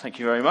Thank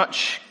you very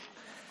much.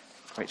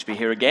 Great to be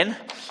here again.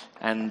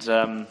 And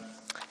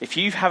if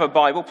you have a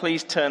Bible,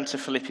 please turn to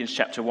Philippians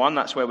chapter 1.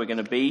 That's where we're going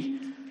to be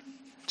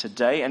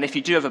today. And if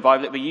you do have a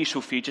Bible, it'd be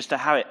useful for you just to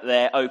have it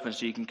there open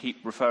so you can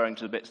keep referring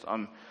to the bits that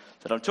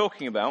I'm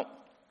talking about.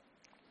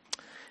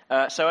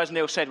 So as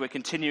Neil said, we're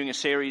continuing a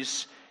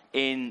series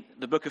in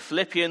the book of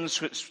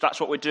Philippians. That's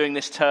what we're doing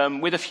this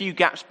term, with a few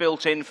gaps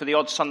built in for the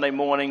odd Sunday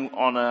morning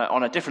on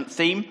a different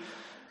theme.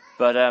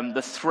 But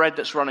the thread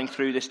that's running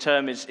through this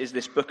term is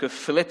this book of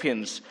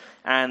Philippians.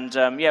 And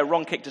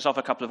Ron kicked us off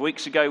a couple of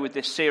weeks ago with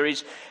this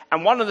series.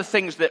 And one of the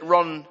things that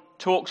Ron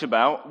talked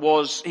about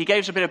was he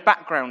gave us a bit of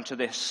background to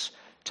this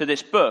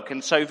book.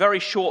 And so very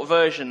short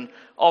version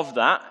of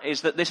that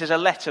is that this is a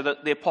letter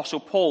that the Apostle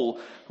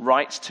Paul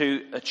writes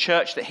to a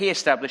church that he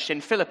established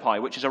in Philippi,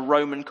 which is a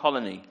Roman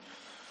colony.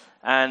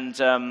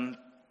 And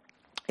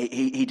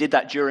he did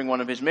that during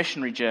one of his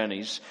missionary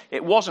journeys.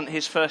 It wasn't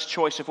his first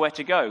choice of where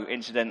to go,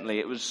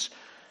 incidentally.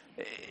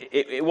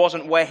 It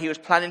wasn't where he was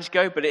planning to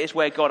go, but it is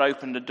where God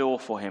opened a door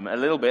for him. A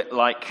little bit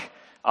like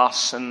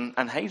us and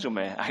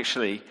Hazelmere,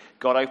 actually.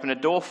 God opened a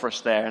door for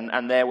us there,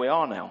 and there we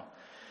are now.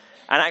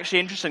 And actually,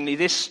 interestingly,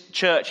 this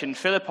church in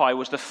Philippi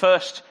was the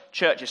first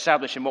church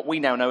established in what we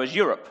now know as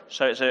Europe.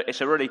 So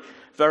it's a really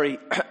very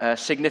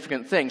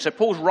significant thing. So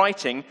Paul's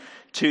writing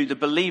to the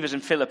believers in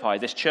Philippi,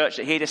 this church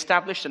that he had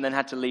established and then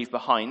had to leave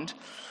behind.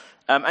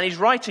 And he's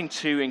writing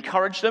to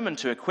encourage them and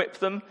to equip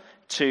them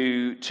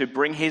to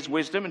bring his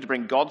wisdom and to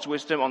bring God's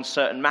wisdom on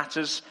certain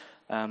matters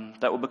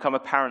that will become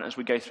apparent as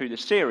we go through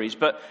this series.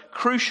 But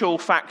crucial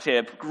fact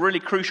here, really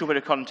crucial bit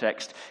of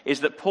context,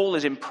 is that Paul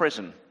is in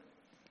prison.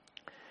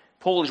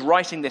 Paul is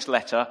writing this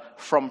letter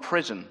from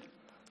prison,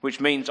 which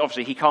means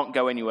obviously he can't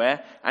go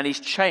anywhere, and he's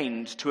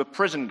chained to a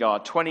prison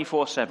guard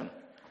 24/7.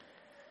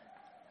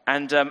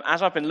 And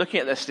as I've been looking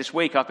at this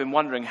week, I've been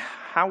wondering,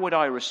 how would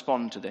I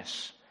respond to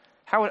this?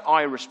 How would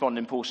I respond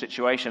in Paul's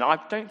situation? I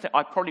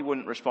probably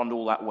wouldn't respond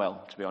all that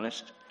well, to be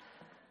honest.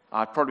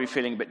 I'd probably be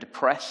feeling a bit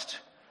depressed,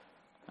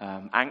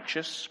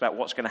 anxious about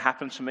what's going to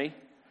happen to me.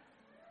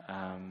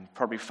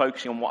 Probably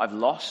focusing on what I've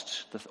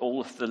lost,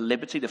 all of the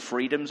liberty, the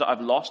freedoms that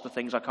I've lost, the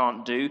things I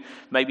can't do.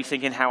 Maybe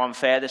thinking how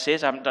unfair this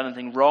is. I haven't done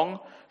anything wrong.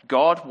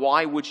 God,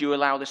 why would you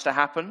allow this to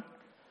happen?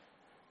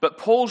 But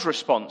Paul's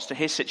response to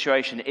his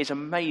situation is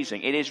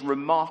amazing. It is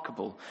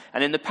remarkable.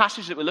 And in the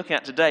passage that we're looking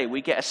at today,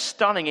 we get a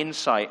stunning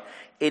insight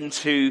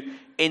into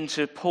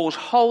Paul's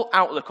whole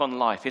outlook on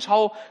life, his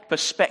whole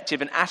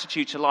perspective and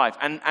attitude to life,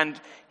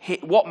 and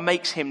what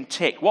makes him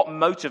tick, what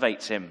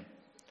motivates him.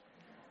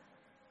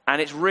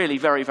 And it's really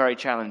very, very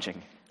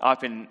challenging. I've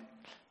been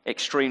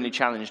extremely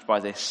challenged by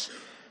this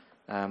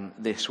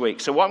week.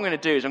 So what I'm going to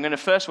do is I'm going to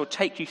first of all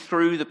take you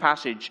through the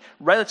passage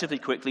relatively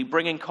quickly,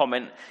 bringing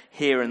comment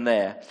here and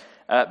there,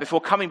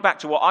 before coming back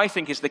to what I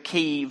think is the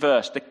key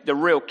verse, the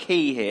real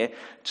key here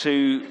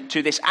to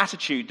this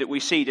attitude that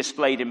we see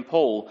displayed in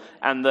Paul.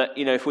 And that,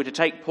 if we're to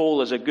take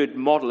Paul as a good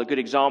model, a good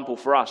example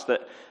for us,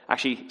 that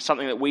actually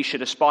something that we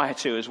should aspire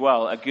to as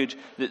well,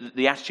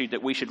 the attitude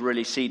that we should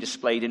really see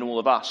displayed in all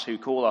of us who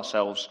call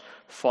ourselves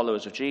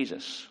followers of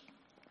Jesus.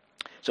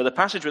 So the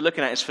passage we're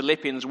looking at is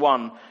Philippians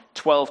 1,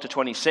 12 to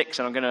 26,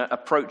 and I'm going to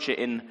approach it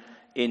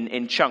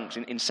in chunks,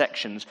 in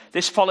sections.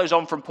 This follows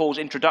on from Paul's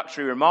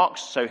introductory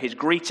remarks, so his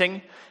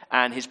greeting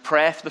and his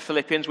prayer for the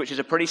Philippians, which is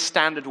a pretty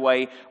standard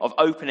way of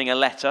opening a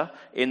letter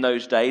in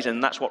those days,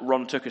 and that's what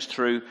Ron took us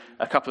through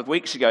a couple of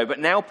weeks ago. But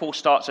now Paul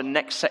starts a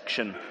next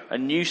section, a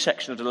new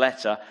section of the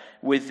letter,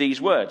 with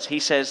these words. He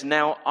says,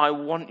 "Now I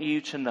want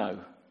you to know,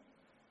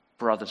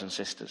 brothers and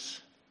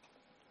sisters."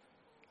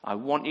 I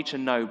want you to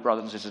know,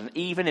 brothers and sisters. And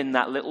even in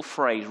that little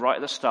phrase right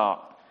at the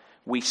start,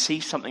 we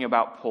see something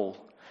about Paul.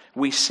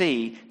 We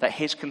see that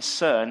his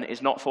concern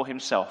is not for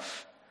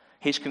himself.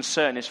 His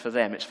concern is for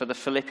them. It's for the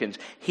Philippians.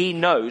 He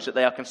knows that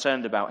they are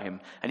concerned about him.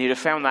 And he'd have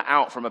found that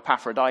out from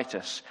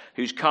Epaphroditus,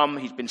 he's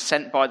been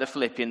sent by the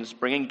Philippians,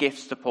 bringing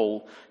gifts to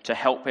Paul to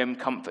help him,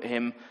 comfort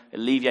him,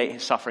 alleviate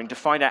his suffering, to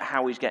find out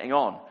how he's getting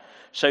on.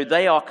 So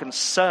they are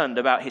concerned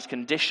about his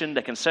condition.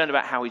 They're concerned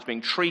about how he's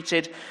being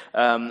treated,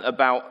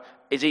 about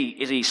is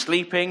he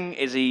sleeping?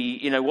 Is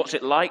he, what's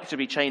it like to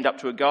be chained up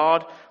to a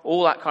guard?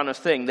 All that kind of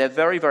thing. They're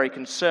very, very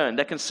concerned.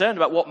 They're concerned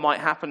about what might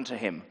happen to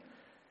him.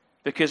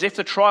 Because if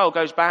the trial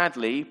goes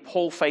badly,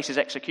 Paul faces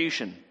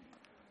execution.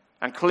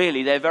 And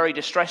clearly they're very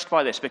distressed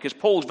by this because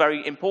Paul's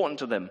very important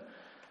to them.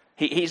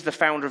 He's the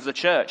founder of the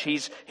church.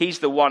 He's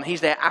the one,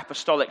 he's their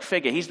apostolic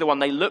figure. He's the one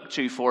they look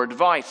to for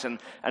advice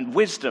and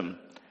wisdom.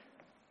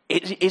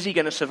 Is he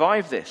going to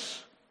survive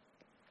this?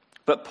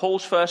 But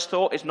Paul's first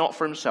thought is not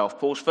for himself.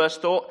 Paul's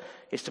first thought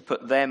is to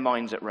put their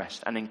minds at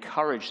rest and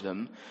encourage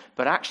them.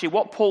 But actually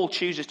what Paul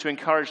chooses to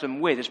encourage them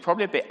with is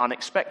probably a bit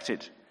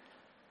unexpected.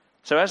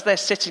 So as they're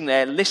sitting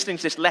there listening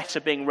to this letter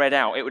being read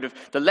out,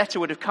 the letter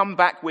would have come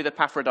back with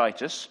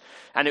Epaphroditus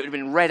and it would have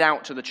been read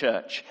out to the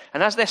church.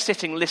 And as they're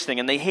sitting listening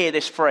and they hear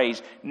this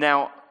phrase,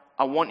 "Now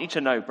I want you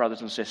to know, brothers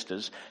and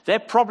sisters," they're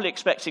probably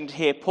expecting to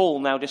hear Paul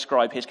now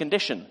describe his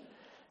condition.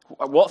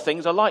 What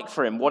things are like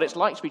for him, what it's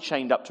like to be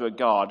chained up to a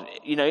guard.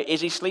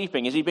 Is he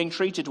sleeping? Is he being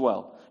treated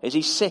well? Is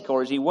he sick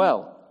or is he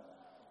well?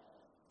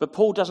 But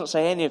Paul doesn't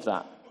say any of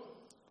that.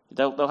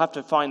 They'll have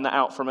to find that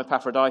out from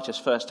Epaphroditus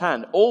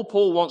firsthand. All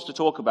Paul wants to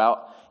talk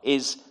about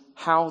is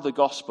how the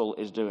gospel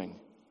is doing.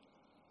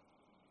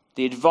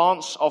 The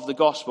advance of the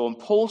gospel, and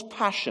Paul's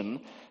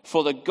passion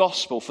for the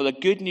gospel, for the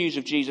good news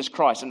of Jesus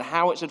Christ and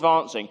how it's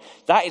advancing,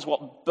 that is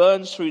what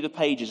burns through the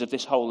pages of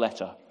this whole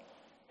letter.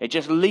 It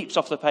just leaps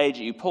off the page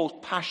at you, Paul's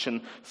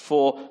passion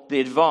for the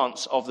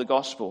advance of the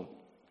gospel.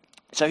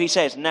 So he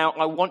says, now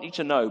I want you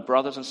to know,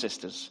 brothers and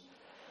sisters,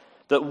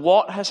 that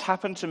what has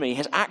happened to me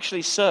has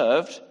actually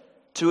served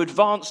to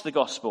advance the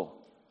gospel.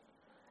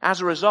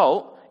 As a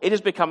result, it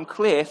has become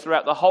clear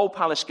throughout the whole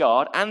palace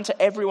guard and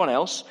to everyone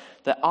else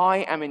that I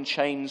am in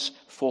chains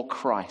for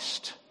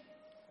Christ.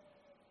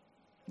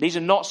 These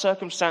are not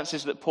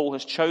circumstances that Paul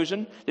has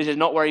chosen. This is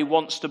not where he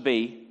wants to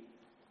be.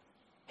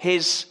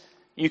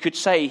 You could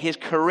say his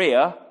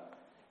career,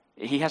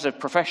 he has a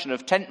profession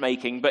of tent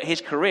making, but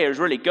his career is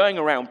really going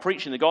around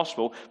preaching the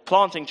gospel,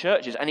 planting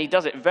churches, and he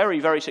does it very,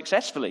 very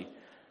successfully.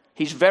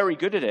 He's very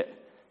good at it.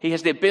 He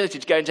has the ability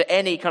to go into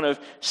any kind of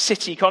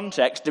city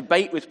context,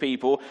 debate with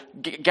people,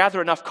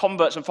 gather enough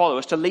converts and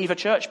followers to leave a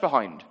church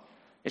behind.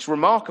 It's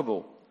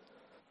remarkable.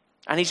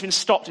 And he's been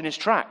stopped in his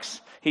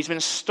tracks. He's been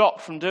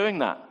stopped from doing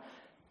that.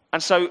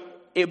 And so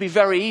it would be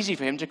very easy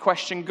for him to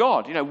question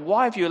God.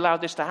 Why have you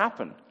allowed this to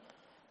happen?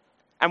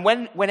 And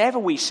whenever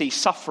we see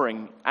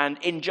suffering and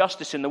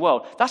injustice in the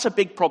world, that's a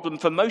big problem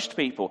for most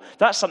people.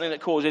 That's something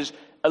that causes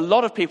a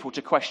lot of people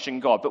to question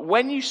God. But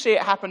when you see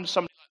it happen to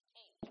somebody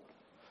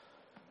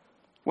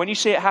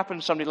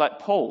like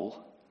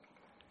Paul,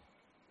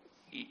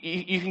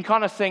 you can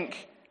kind of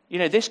think,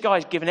 this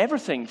guy's given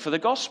everything for the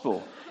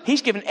gospel.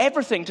 He's given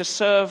everything to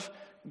serve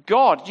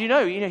God.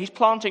 He's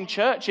planting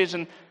churches,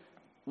 and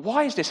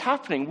why is this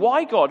happening?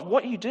 Why, God?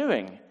 What are you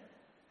doing?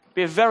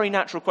 Be a very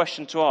natural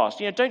question to ask.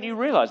 Don't you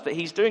realize that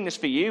he's doing this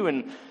for you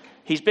and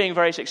he's being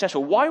very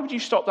successful? Why would you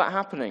stop that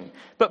happening?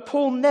 But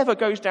Paul never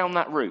goes down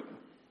that route.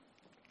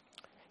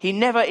 He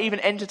never even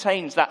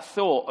entertains that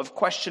thought of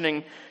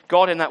questioning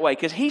God in that way,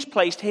 because he's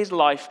placed his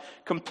life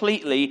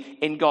completely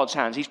in God's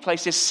hands. He's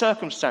placed his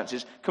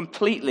circumstances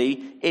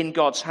completely in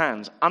God's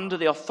hands, under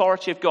the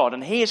authority of God.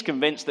 And he is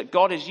convinced that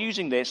God is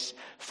using this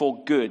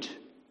for good.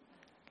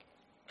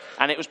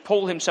 And it was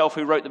Paul himself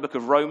who wrote the book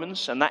of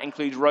Romans, and that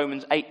includes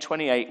Romans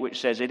 8:28, which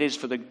says it is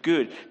for the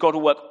good. God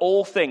will work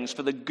all things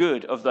for the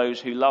good of those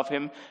who love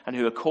him and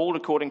who are called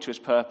according to his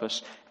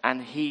purpose.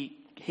 And he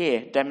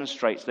here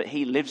demonstrates that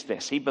he lives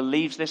this. He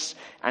believes this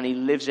and he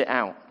lives it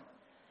out.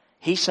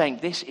 He's saying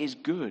this is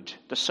good.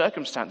 The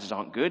circumstances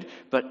aren't good,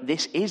 but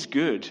this is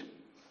good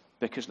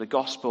because the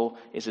gospel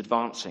is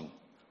advancing.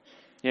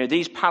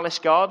 These palace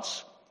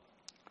guards,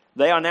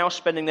 they are now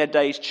spending their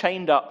days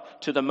chained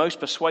up to the most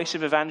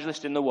persuasive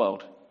evangelist in the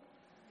world.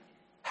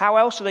 How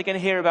else are they going to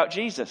hear about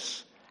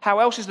Jesus? How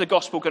else is the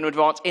gospel going to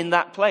advance in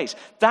that place?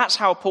 That's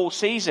how Paul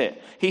sees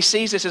it. He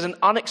sees this as an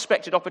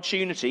unexpected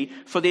opportunity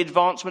for the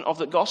advancement of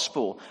the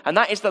gospel. And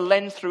that is the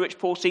lens through which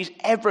Paul sees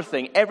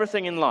everything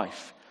in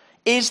life.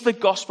 Is the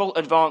gospel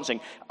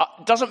advancing?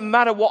 Doesn't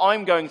matter what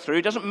I'm going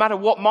through. Doesn't matter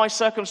what my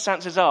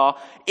circumstances are.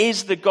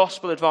 Is the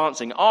gospel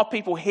advancing? Are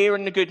people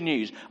hearing the good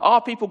news?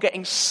 Are people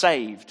getting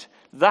saved?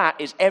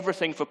 That is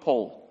everything for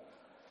Paul.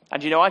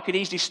 And I could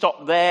easily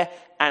stop there,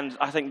 and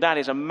I think that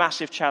is a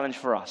massive challenge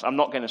for us. I'm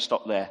not going to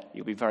stop there.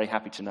 You'll be very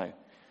happy to know,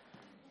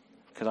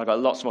 because I've got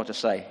lots more to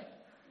say.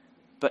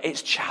 But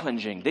it's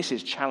challenging. This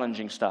is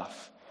challenging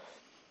stuff.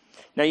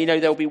 Now,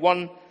 there will be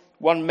one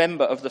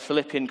member of the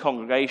Philippian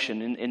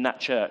congregation in that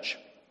church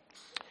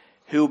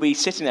who will be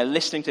sitting there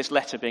listening to this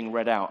letter being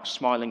read out,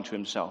 smiling to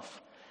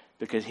himself,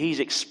 because he's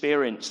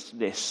experienced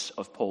this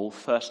of Paul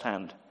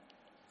firsthand.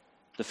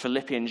 The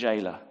Philippian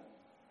jailer,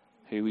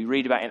 who we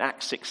read about in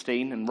Acts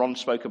 16, and Ron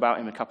spoke about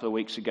him a couple of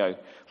weeks ago.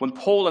 When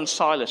Paul and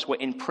Silas were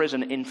in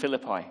prison in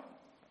Philippi,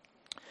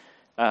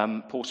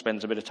 Paul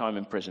spends a bit of time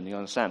in prison, you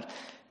understand.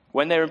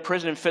 When they're in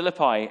prison in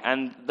Philippi,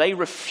 and they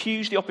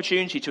refuse the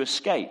opportunity to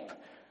escape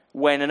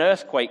when an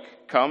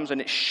earthquake comes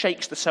and it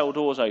shakes the cell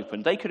doors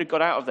open. They could have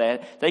got out of there.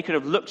 They could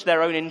have looked to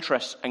their own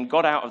interests and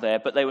got out of there,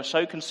 but they were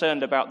so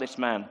concerned about this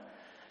man,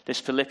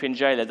 this Philippian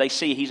jailer. They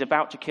see he's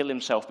about to kill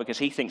himself because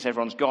he thinks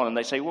everyone's gone, and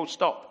they say, well,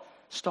 stop,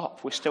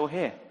 we're still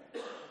here.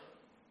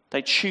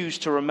 They choose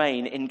to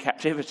remain in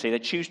captivity. They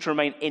choose to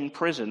remain in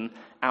prison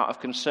out of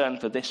concern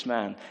for this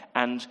man.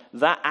 And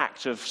that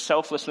act of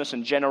selflessness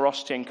and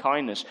generosity and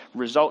kindness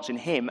results in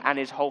him and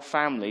his whole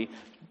family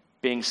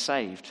being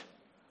saved.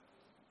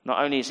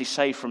 Not only is he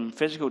saved from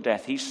physical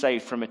death, he's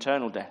saved from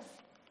eternal death.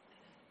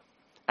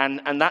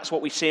 And that's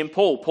what we see in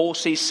Paul. Paul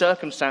sees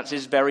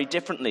circumstances very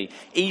differently.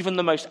 Even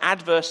the most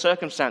adverse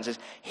circumstances,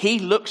 he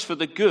looks for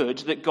the good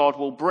that God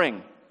will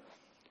bring.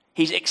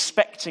 He's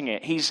expecting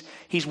it. He's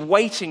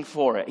waiting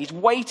for it. He's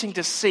waiting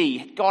to see,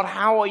 God,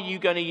 how are you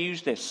going to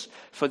use this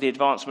for the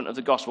advancement of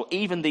the gospel?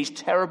 Even these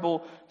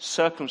terrible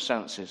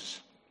circumstances.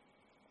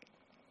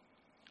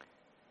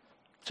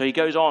 So he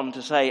goes on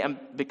to say, and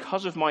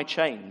because of my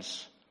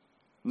chains,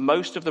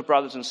 most of the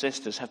brothers and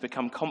sisters have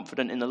become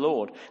confident in the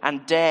Lord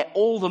and dare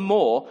all the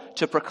more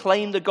to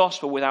proclaim the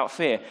gospel without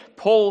fear.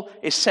 Paul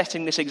is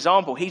setting this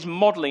example. He's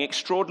modeling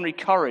extraordinary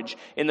courage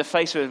in the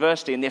face of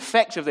adversity. And the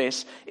effect of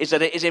this is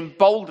that it is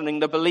emboldening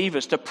the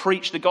believers to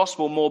preach the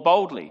gospel more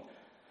boldly.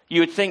 You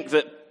would think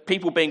that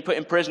people being put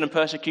in prison and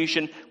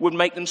persecution would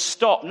make them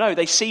stop. No,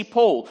 they see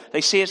Paul,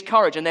 they see his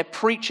courage, and they're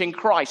preaching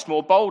Christ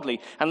more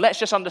boldly. And let's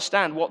just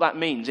understand what that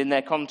means in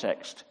their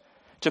context.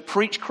 To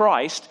preach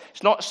Christ,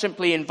 it's not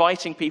simply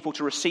inviting people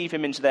to receive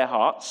him into their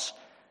hearts.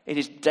 It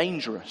is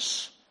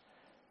dangerous.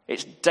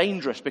 It's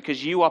dangerous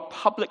because you are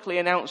publicly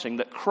announcing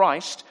that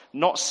Christ,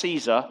 not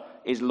Caesar,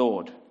 is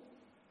Lord.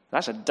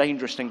 That's a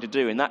dangerous thing to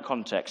do in that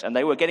context. And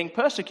they were getting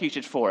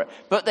persecuted for it.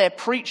 But they're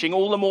preaching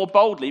all the more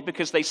boldly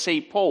because they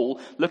see Paul.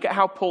 Look at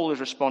how Paul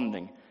is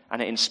responding.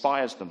 And it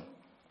inspires them.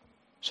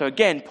 So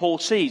again, Paul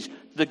sees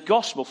the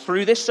gospel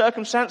through this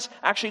circumstance.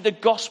 Actually, the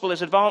gospel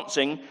is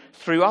advancing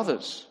through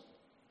others.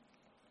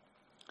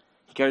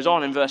 He goes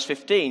on in verse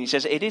 15. He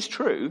says, it is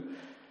true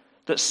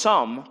that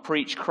some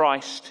preach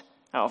Christ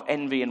out of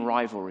envy and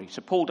rivalry.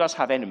 So Paul does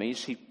have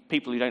enemies,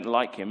 people who don't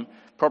like him,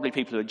 probably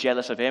people who are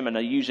jealous of him and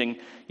are using,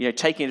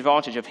 taking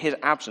advantage of his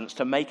absence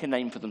to make a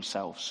name for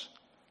themselves.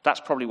 That's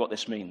probably what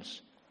this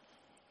means.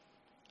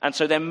 And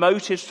so their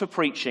motives for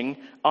preaching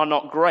are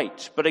not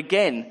great. But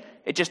again,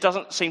 it just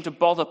doesn't seem to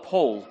bother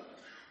Paul.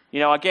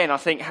 Again, I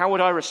think, how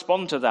would I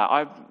respond to that?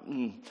 I'd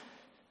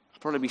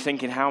probably be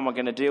thinking, how am I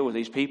going to deal with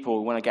these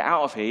people when I get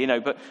out of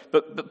here?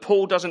 But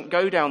Paul doesn't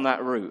go down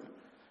that route.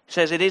 He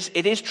says, it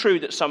is true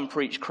that some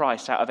preach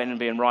Christ out of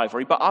envy and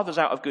rivalry, but others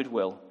out of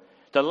goodwill.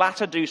 The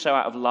latter do so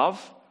out of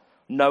love,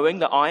 knowing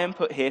that I am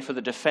put here for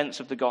the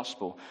defense of the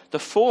gospel. The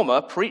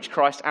former preach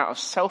Christ out of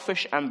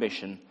selfish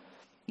ambition,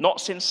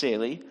 not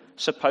sincerely,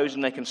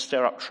 supposing they can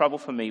stir up trouble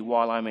for me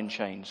while I'm in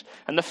chains.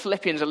 And the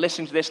Philippians are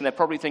listening to this and they're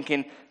probably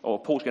thinking,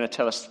 Paul's going to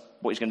tell us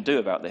what he's going to do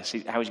about this,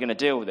 how he's going to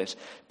deal with this.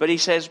 But he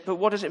says, but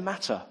what does it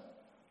matter?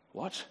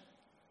 What?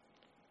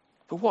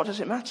 But what does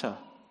it matter?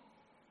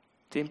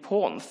 The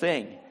important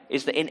thing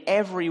is that in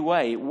every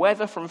way,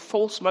 whether from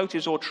false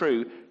motives or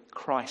true,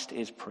 Christ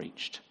is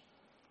preached.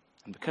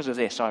 And because of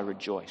this, I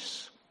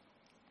rejoice.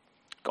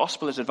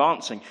 Gospel is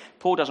advancing.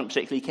 Paul doesn't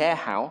particularly care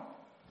how,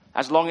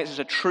 as long as it's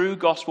a true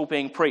gospel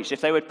being preached. If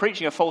they were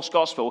preaching a false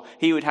gospel,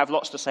 he would have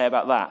lots to say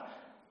about that.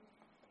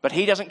 But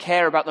he doesn't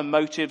care about the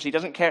motives. He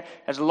doesn't care.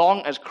 As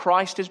long as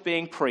Christ is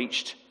being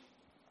preached,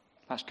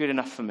 that's good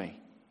enough for me.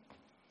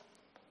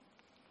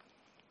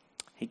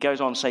 He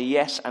goes on to say,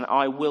 yes, and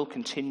I will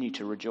continue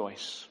to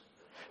rejoice.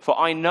 For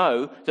I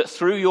know that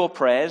through your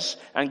prayers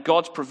and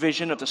God's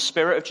provision of the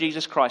Spirit of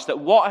Jesus Christ, that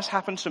what has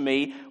happened to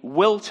me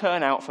will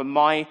turn out for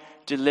my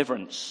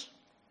deliverance.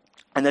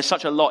 And there's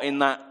such a lot in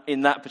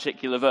that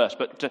particular verse.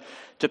 But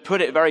to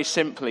put it very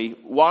simply,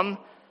 one,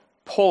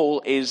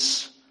 Paul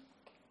is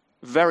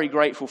very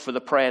grateful for the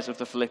prayers of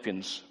the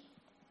Philippians.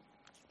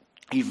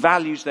 He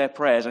values their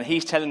prayers, and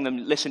he's telling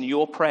them, listen,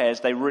 your prayers,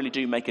 they really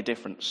do make a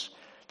difference.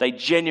 They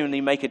genuinely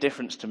make a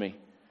difference to me.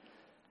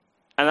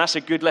 And that's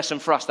a good lesson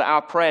for us, that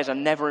our prayers are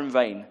never in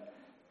vain.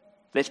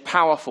 It's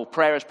powerful.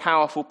 Prayer is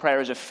powerful. Prayer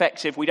is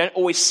effective. We don't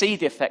always see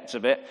the effects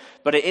of it,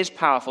 but it is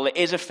powerful. It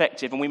is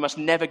effective, and we must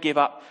never give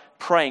up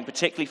praying,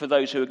 particularly for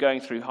those who are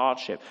going through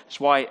hardship. That's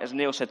why, as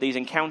Neil said, these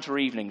encounter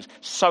evenings,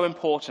 so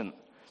important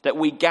that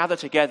we gather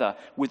together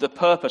with the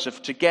purpose of,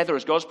 together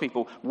as God's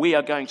people, we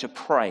are going to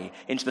pray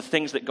into the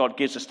things that God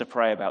gives us to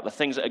pray about, the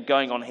things that are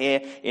going on here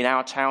in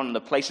our town and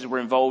the places we're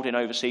involved in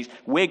overseas.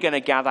 We're going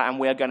to gather and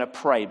we're going to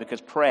pray because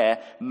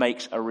prayer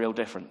makes a real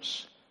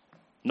difference.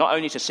 Not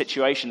only to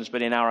situations,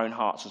 but in our own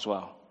hearts as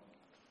well.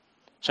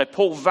 So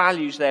Paul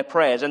values their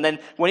prayers. And then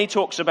when he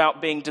talks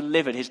about being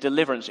delivered, his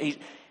deliverance,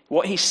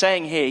 what he's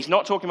saying here, he's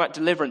not talking about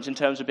deliverance in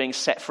terms of being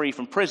set free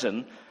from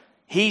prison.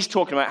 He's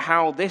talking about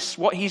how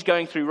what he's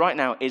going through right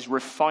now is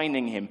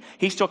refining him.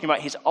 He's talking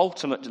about his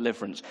ultimate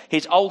deliverance,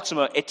 his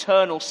ultimate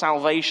eternal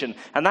salvation.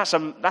 And that's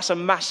a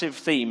massive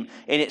theme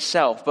in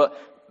itself.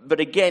 But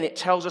again, it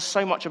tells us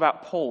so much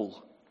about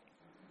Paul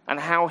and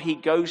how he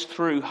goes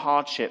through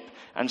hardship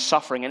and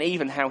suffering, and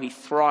even how he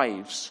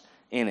thrives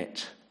in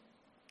it.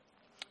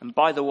 And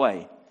by the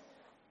way,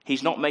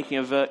 he's not making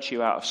a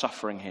virtue out of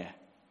suffering here.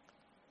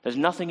 There's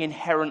nothing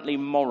inherently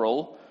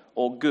moral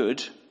or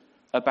good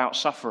about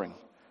suffering.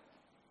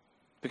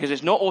 Because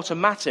it's not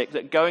automatic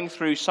that going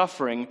through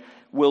suffering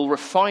will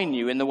refine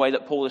you in the way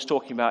that Paul is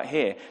talking about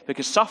here.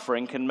 Because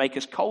suffering can make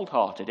us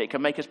cold-hearted. It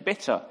can make us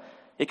bitter.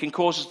 It can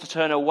cause us to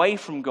turn away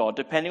from God,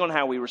 depending on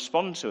how we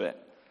respond to it.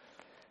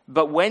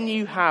 But when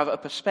you have a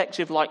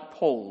perspective like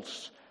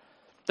Paul's,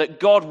 that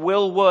God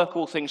will work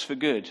all things for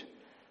good,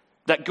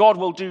 that God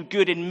will do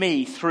good in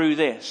me through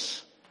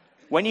this,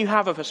 when you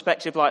have a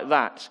perspective like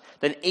that,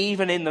 then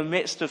even in the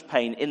midst of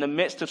pain, in the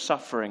midst of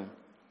suffering,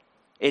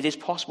 it is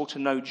possible to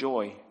know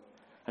joy.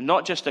 And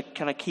not just a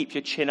kind of keep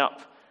your chin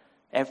up,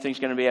 everything's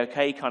going to be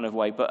okay kind of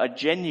way, but a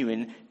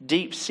genuine,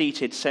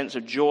 deep-seated sense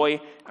of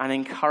joy and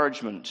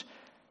encouragement.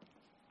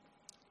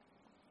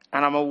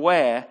 And I'm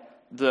aware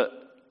that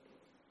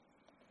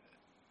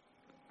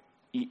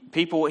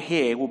People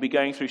here will be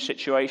going through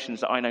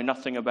situations that I know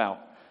nothing about.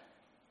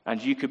 And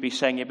you could be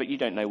saying, yeah, but you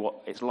don't know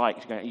what it's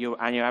like. And you're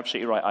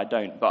absolutely right, I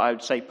don't. But I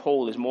would say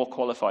Paul is more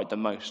qualified than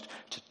most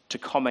to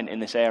comment in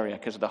this area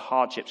because of the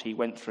hardships he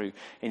went through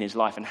in his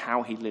life and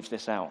how he lives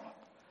this out.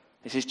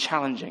 This is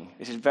challenging.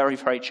 This is very,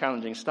 very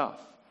challenging stuff.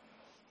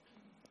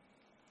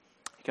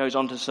 He goes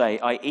on to say,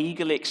 I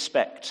eagerly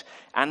expect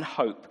and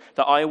hope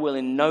that I will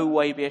in no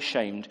way be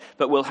ashamed,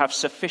 but will have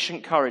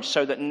sufficient courage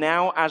so that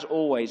now, as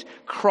always,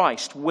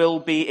 Christ will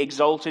be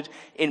exalted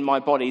in my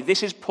body.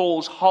 This is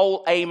Paul's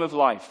whole aim of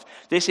life.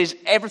 This is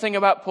everything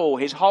about Paul,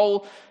 his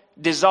whole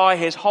desire,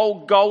 his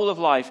whole goal of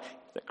life,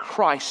 that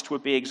Christ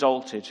would be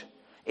exalted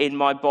in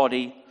my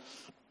body,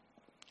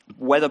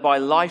 whether by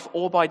life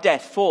or by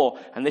death. For,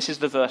 and this is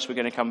the verse we're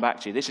going to come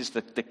back to, this is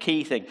the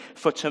key thing,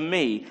 for to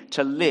me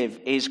to live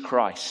is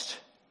Christ,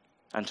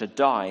 and to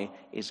die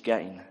is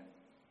gain.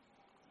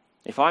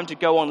 If I'm to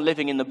go on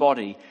living in the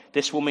body,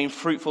 this will mean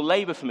fruitful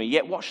labor for me.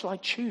 Yet what shall I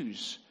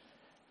choose?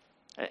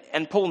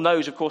 And Paul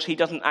knows, of course, he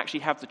doesn't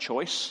actually have the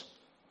choice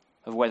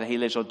of whether he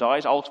lives or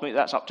dies. Ultimately,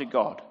 that's up to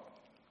God.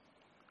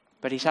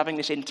 But he's having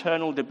this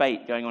internal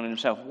debate going on in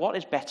himself. What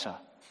is better?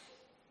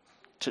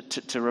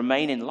 To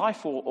remain in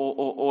life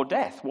or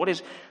death? What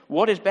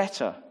is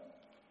better?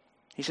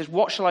 He says,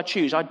 what shall I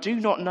choose? I do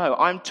not know.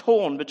 I'm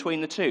torn between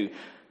the two.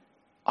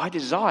 I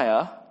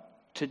desire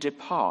to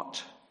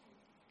depart.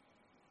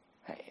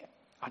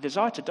 I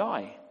desire to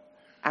die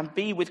and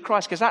be with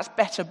Christ, because that's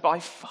better by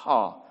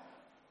far.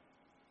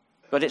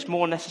 But it's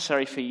more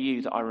necessary for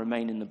you that I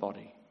remain in the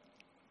body.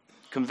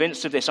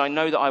 Convinced of this, I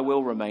know that I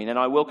will remain, and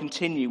I will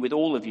continue with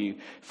all of you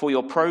for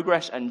your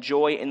progress and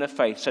joy in the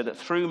faith, so that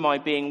through my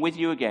being with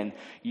you again,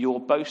 your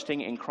boasting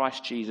in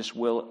Christ Jesus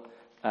will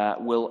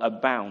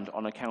abound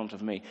on account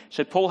of me.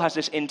 So Paul has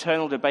this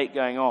internal debate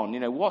going on.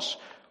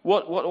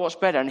 What's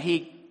better? And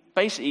he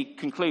basically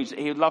concludes that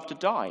he would love to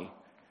die,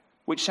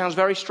 which sounds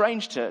very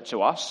strange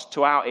to us,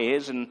 to our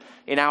ears, and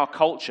in our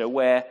culture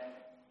where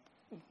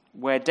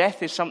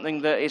death is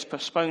something that is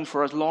postponed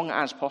for as long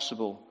as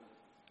possible.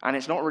 And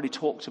it's not really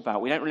talked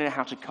about. We don't really know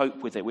how to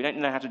cope with it. We don't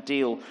know how to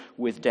deal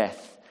with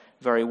death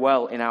very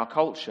well in our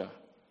culture.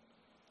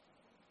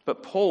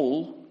 But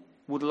Paul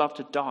would love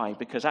to die,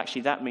 because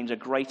actually that means a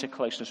greater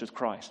closeness with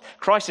Christ.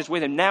 Christ is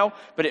with him now,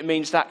 but it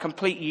means that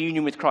complete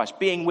union with Christ,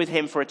 being with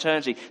him for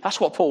eternity.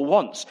 That's what Paul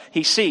wants.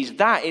 He sees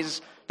that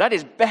is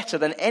better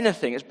than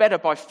anything. It's better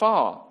by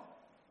far.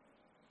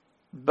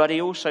 But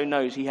he also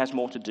knows he has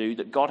more to do,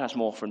 that God has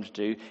more for him to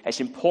do. It's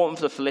important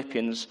for the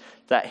Philippians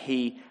that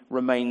he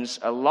remains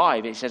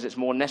alive. He says it's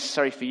more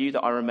necessary for you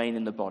that I remain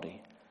in the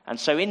body. And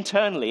so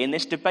internally, in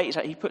this debate,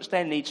 he puts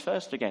their needs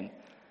first again.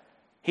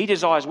 He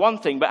desires one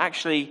thing, but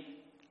actually,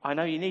 I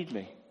know you need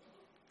me.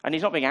 And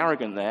he's not being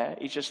arrogant there.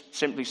 He's just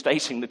simply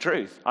stating the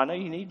truth. I know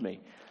you need me.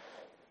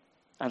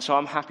 And so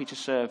I'm happy to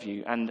serve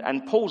you.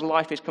 And Paul's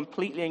life is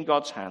completely in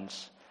God's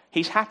hands.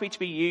 He's happy to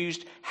be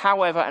used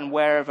however and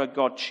wherever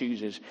God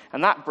chooses.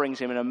 And that brings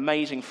him an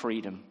amazing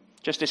freedom.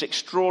 Just this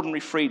extraordinary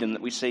freedom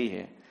that we see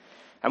here.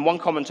 And one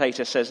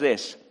commentator says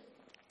this: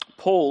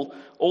 Paul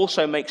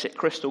also makes it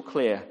crystal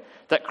clear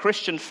that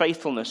Christian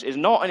faithfulness is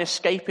not an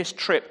escapist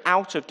trip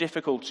out of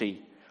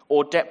difficulty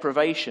or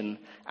deprivation,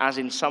 as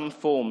in some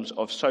forms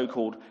of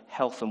so-called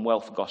health and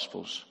wealth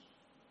gospels.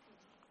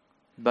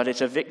 But it's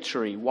a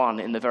victory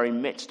won in the very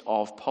midst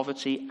of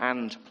poverty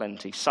and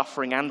plenty,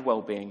 suffering and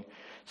well-being,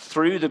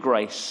 through the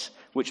grace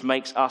which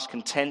makes us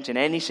content in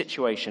any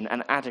situation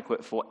and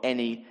adequate for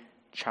any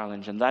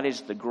challenge. And that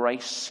is the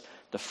grace,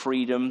 the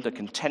freedom, the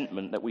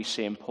contentment that we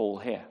see in Paul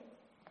here.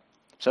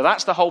 So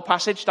that's the whole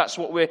passage. That's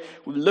what we're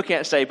looking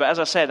at today. But as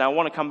I said, I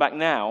want to come back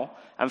now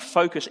and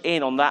focus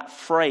in on that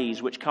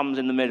phrase which comes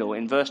in the middle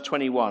in verse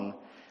 21,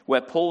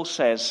 where Paul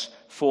says,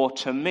 for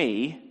to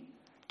me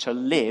to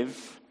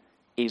live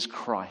is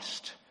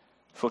Christ.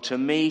 For to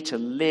me to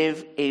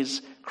live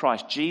is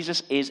Christ.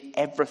 Jesus is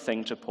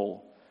everything to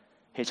Paul.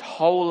 His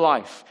whole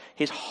life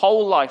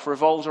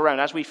revolves around,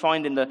 as we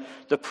find in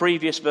the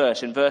previous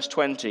verse, in verse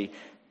 20,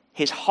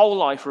 his whole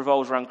life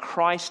revolves around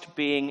Christ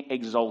being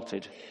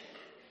exalted.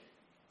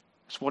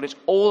 That's what it's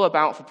all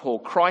about for Paul.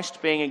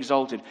 Christ being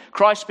exalted,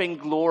 Christ being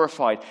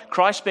glorified,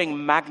 Christ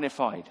being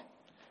magnified.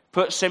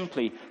 Put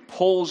simply,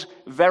 Paul's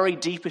very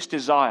deepest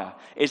desire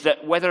is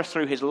that whether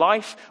through his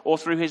life or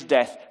through his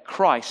death,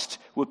 Christ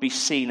would be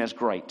seen as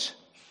great.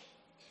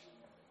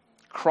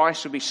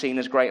 Christ would be seen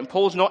as great. And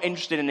Paul's not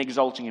interested in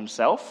exalting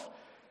himself,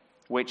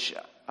 which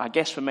I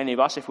guess for many of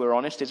us, if we're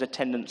honest, is a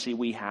tendency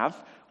we have.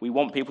 We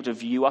want people to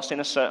view us in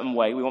a certain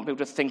way. We want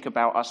people to think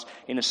about us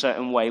in a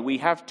certain way. We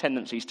have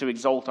tendencies to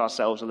exalt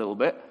ourselves a little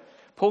bit.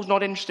 Paul's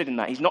not interested in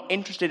that. He's not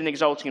interested in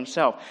exalting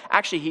himself.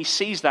 Actually, he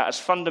sees that as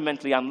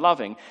fundamentally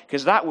unloving,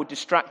 because that would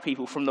distract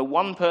people from the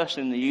one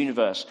person in the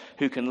universe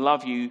who can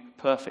love you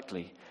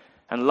perfectly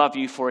and love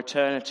you for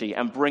eternity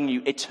and bring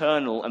you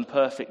eternal and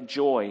perfect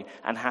joy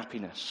and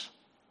happiness.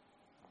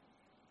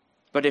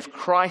 But if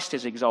Christ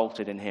is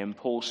exalted in him,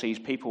 Paul sees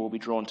people will be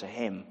drawn to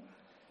him.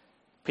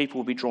 People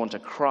will be drawn to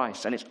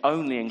Christ, and it's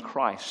only in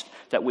Christ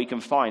that we can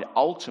find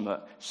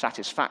ultimate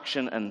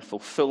satisfaction and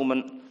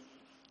fulfillment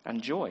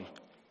and joy.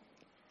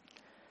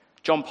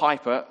 John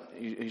Piper,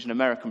 who's an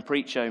American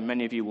preacher who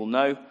many of you will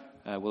know,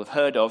 will have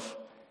heard of,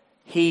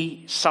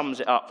 he sums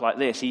it up like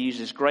this. He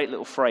uses this great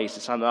little phrase to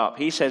sum it up.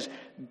 He says,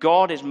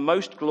 God is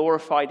most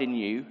glorified in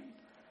you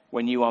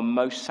when you are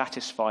most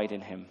satisfied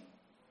in him.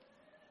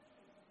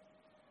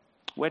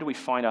 Where do we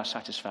find our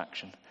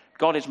satisfaction?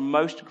 God is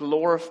most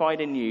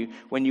glorified in you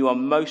when you are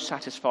most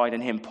satisfied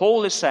in him.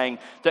 Paul is saying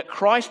that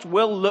Christ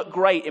will look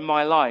great in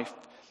my life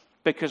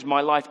because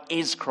my life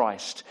is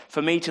Christ.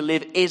 For me to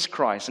live is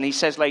Christ. And he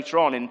says later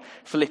on in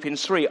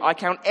Philippians 3, I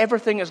count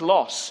everything as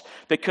loss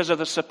because of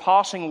the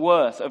surpassing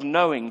worth of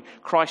knowing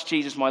Christ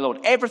Jesus my Lord.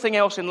 Everything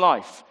else in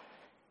life,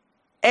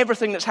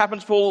 everything that's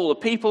happened to Paul, the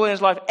people in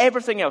his life,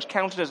 everything else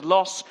counted as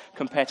loss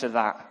compared to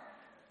that.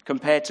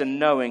 Compared to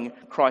knowing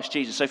Christ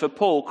Jesus. So for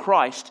Paul,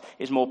 Christ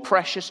is more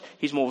precious,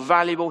 he's more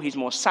valuable, he's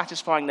more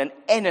satisfying than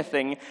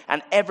anything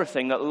and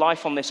everything that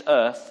life on this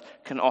earth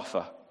can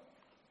offer.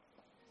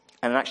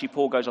 And actually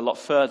Paul goes a lot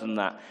further than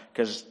that,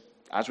 because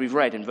as we've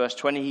read in verse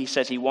 20, he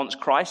says he wants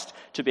Christ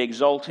to be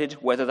exalted,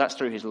 whether that's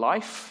through his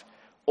life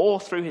or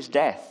through his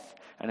death.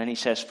 And then he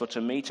says, for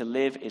to me to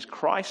live is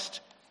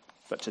Christ,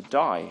 but to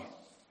die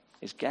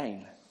is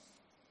gain.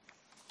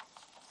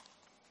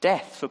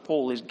 Death for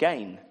Paul is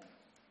gain,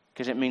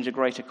 because it means a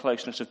greater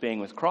closeness of being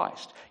with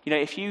Christ. You know,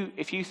 if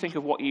you think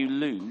of what you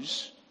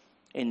lose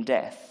in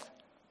death,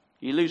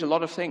 you lose a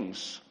lot of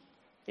things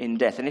in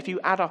death. And if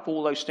you add up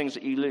all those things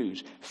that you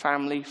lose,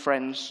 family,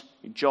 friends,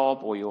 your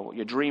job, or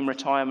your dream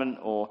retirement,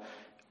 or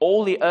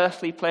all the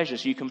earthly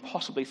pleasures you can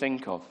possibly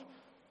think of,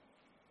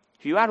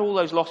 if you add all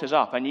those losses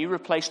up and you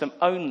replace them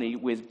only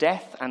with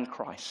death and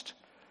Christ,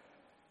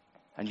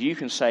 and you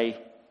can say,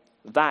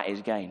 that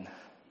is gain.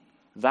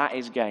 That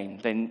is gain.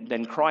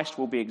 Then Christ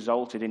will be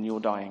exalted in your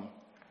dying.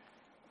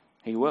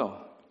 He will.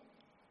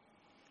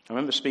 I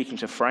remember speaking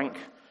to Frank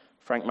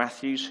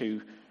Matthews, who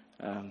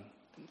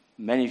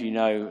many of you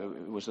know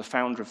was the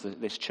founder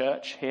of this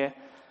church here.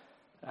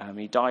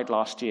 He died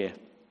last year.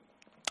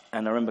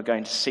 And I remember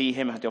going to see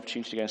him. I had the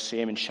opportunity to go and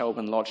see him in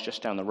Shelburne Lodge,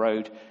 just down the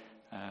road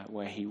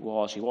where he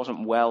was. He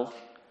wasn't well.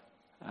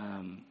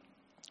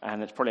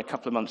 And it's probably a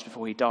couple of months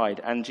before he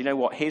died. And you know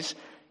what?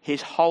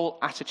 His whole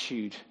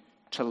attitude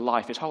to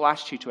life, his whole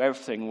attitude to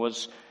everything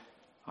was,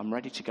 I'm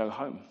ready to go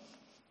home.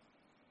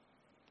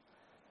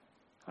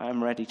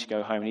 I'm ready to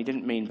go home. And he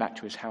didn't mean back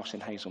to his house in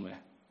Hazelmere.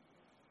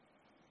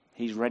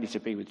 He's ready to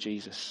be with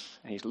Jesus.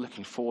 And he's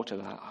looking forward to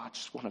that. I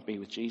just want to be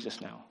with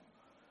Jesus now.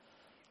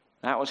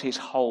 That was his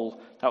whole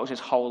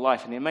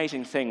life. And the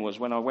amazing thing was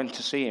when I went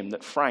to see him,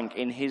 that Frank,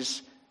 in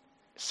his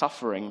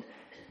suffering,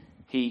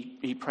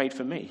 he prayed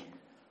for me.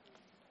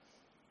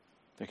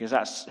 Because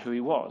that's who he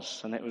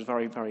was. And it was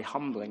very, very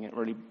humbling. It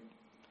really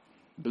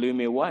blew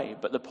me away.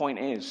 But the point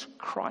is,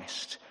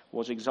 Christ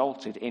was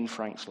exalted in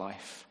Frank's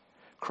life.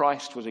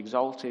 Christ was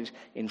exalted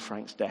in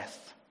Frank's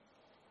death.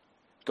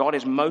 God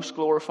is most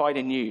glorified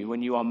in you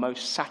when you are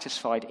most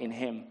satisfied in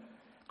him.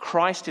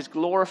 Christ is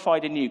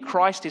glorified in you.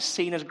 Christ is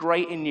seen as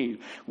great in you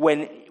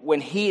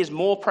when he is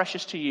more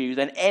precious to you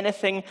than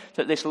anything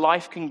that this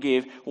life can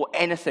give or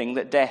anything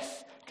that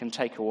death can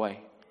take away.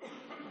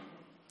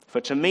 For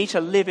to me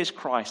to live is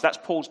Christ. That's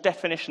Paul's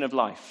definition of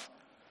life.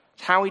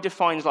 It's how he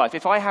defines life.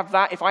 If I have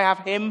that, if I have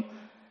him,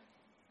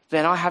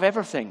 then I have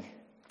everything.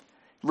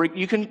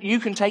 You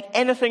can take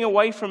anything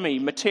away from me,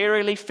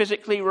 materially,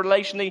 physically,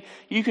 relationally.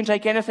 You can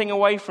take anything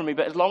away from me,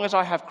 but as long as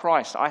I have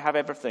Christ, I have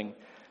everything.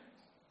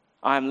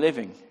 I am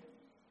living.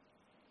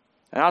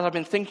 And as I've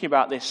been thinking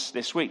about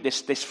this week,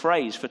 this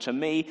phrase, for to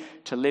me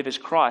to live is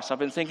Christ, I've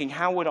been thinking,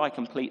 how would I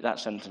complete that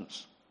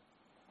sentence?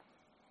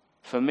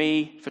 For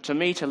to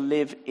me to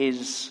live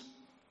is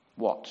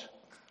what?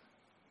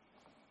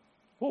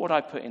 What would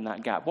I put in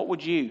that gap? What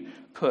would you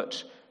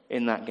put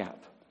in that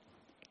gap?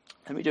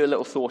 Let me do a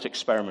little thought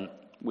experiment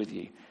with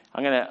you.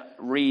 I'm going to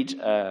read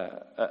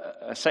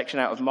a section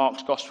out of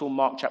Mark's Gospel,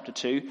 Mark chapter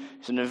 2.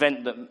 It's an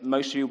event that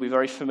most of you will be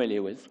very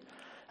familiar with.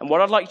 And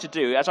what I'd like to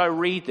do, as I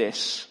read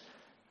this,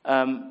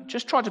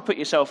 just try to put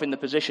yourself in the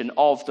position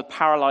of the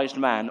paralyzed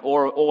man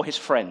or his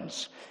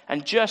friends.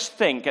 And just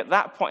think at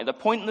that point, at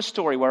the point in the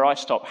story where I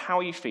stop, how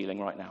are you feeling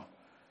right now?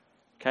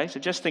 Okay,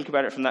 so just think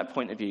about it from that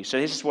point of view. So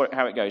this is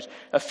how it goes.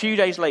 A few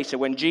days later,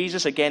 when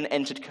Jesus again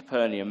entered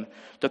Capernaum,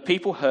 the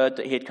people heard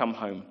that he had come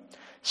home.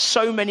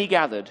 So many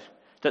gathered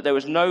that there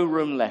was no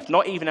room left,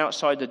 not even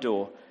outside the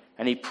door,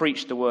 and he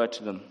preached the word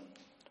to them.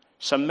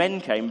 Some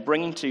men came,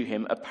 bringing to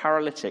him a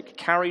paralytic,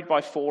 carried by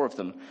 4 of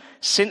them.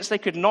 Since they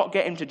could not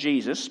get him to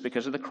Jesus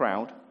because of the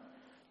crowd,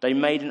 they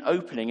made an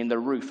opening in the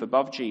roof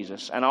above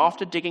Jesus, and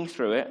after digging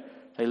through it,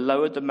 they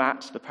lowered the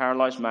mat the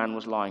paralyzed man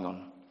was lying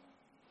on.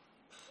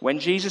 When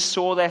Jesus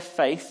saw their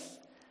faith,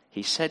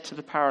 he said to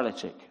the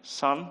paralytic,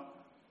 "Son,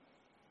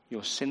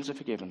 your sins are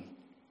forgiven."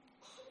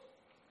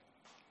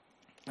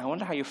 Now, I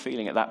wonder how you're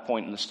feeling at that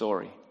point in the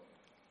story.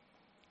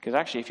 Because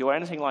actually, if you're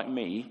anything like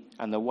me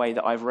and the way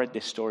that I've read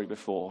this story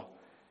before,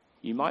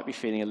 you might be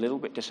feeling a little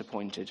bit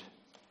disappointed.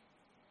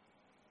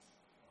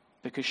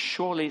 Because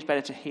surely it's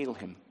better to heal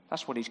him.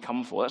 That's what he's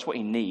come for. That's what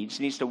he needs.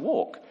 He needs to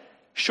walk.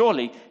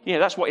 Surely,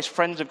 that's what his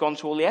friends have gone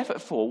to all the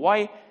effort for.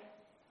 Why?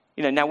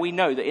 Now we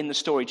know that in the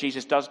story,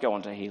 Jesus does go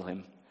on to heal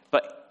him.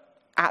 But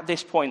at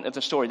this point of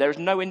the story, there is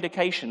no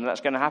indication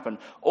that's going to happen.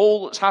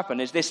 All that's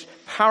happened is this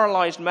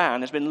paralyzed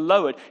man has been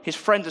lowered. His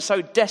friends are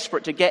so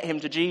desperate to get him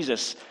to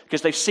Jesus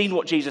because they've seen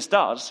what Jesus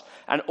does.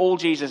 And all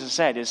Jesus has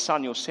said is,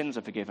 son, your sins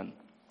are forgiven.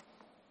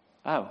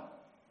 Oh.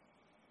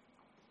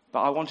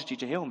 But I wanted you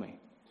to heal me.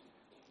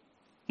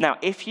 Now,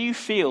 if you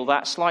feel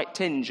that slight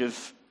tinge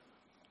of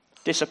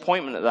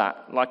disappointment at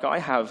that, like I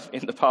have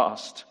in the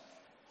past,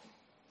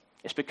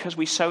 it's because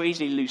we so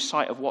easily lose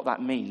sight of what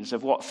that means,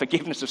 of what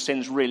forgiveness of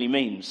sins really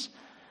means,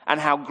 and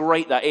how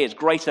great that is,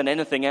 greater than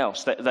anything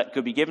else that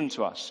could be given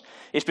to us.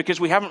 It's because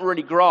we haven't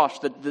really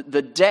grasped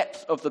the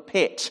depth of the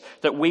pit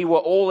that we were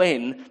all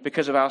in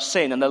because of our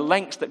sin, and the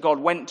lengths that God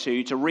went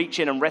to reach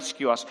in and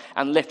rescue us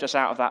and lift us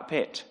out of that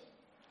pit.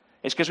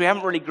 It's because we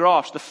haven't really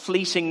grasped the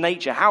fleeting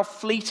nature, how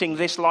fleeting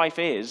this life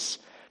is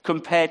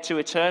compared to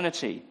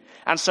eternity.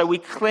 And so we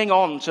cling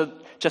on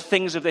to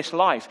things of this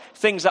life,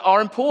 things that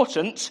are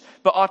important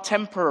but are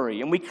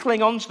temporary. And we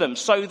cling on to them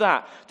so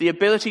that the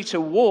ability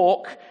to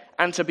walk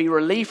and to be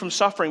relieved from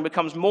suffering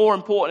becomes more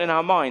important in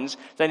our minds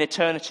than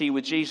eternity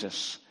with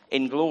Jesus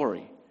in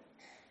glory.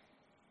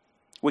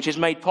 Which is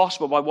made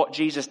possible by what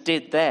Jesus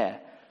did there,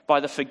 by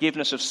the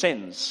forgiveness of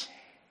sins,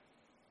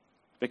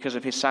 because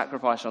of his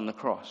sacrifice on the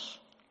cross.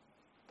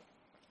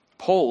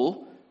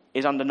 Paul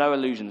is under no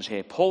illusions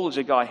here. Paul is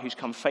a guy who's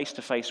come face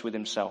to face with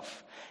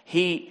himself.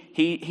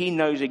 He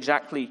knows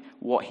exactly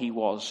what he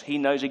was. He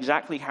knows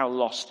exactly how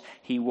lost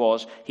he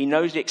was. He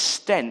knows the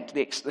extent,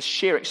 the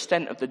sheer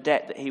extent of the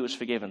debt that he was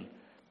forgiven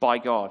by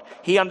God.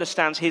 He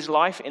understands his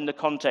life in the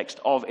context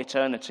of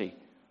eternity.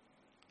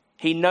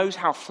 He knows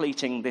how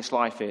fleeting this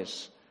life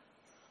is.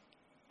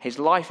 His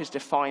life is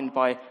defined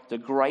by the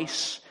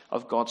grace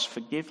of God's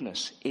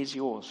forgiveness is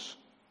yours.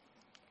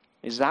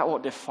 Is that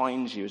what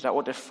defines you? Is that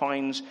what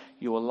defines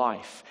your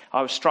life?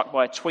 I was struck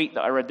by a tweet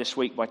that I read this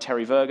week by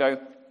Terry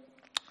Virgo.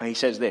 And he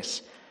says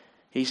this.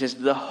 He says,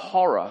 the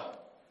horror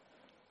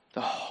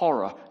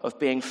of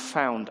being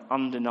found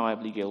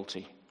undeniably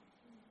guilty,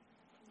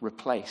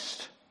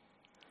 replaced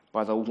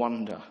by the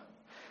wonder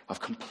of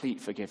complete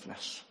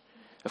forgiveness,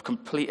 of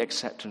complete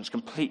acceptance,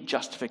 complete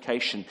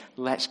justification.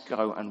 Let's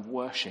go and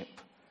worship.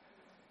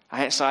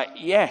 And it's like,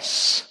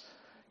 yes.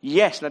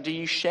 Now, do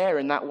you share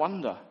in that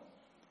wonder?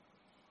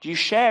 Do you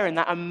share in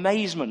that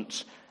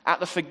amazement at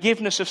the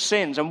forgiveness of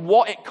sins and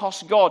what it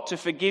costs God to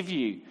forgive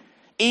you?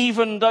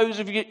 Even those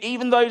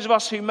of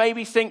us who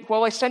maybe think,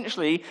 well,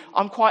 essentially,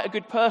 I'm quite a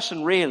good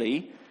person,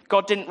 really.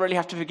 God didn't really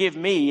have to forgive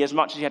me as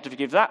much as he had to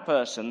forgive that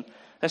person.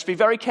 Let's be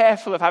very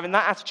careful of having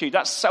that attitude.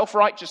 That's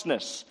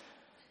self-righteousness.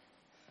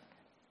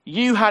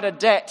 You had a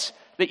debt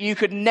that you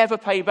could never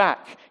pay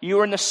back. You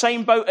were in the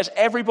same boat as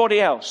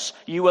everybody else.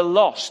 You were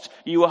lost.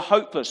 You were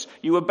hopeless.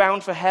 You were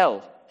bound for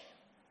hell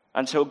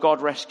until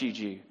God rescued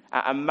you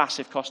at a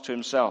massive cost to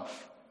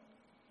himself.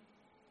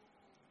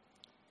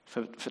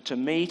 For to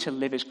me, to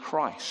live is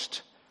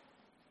Christ.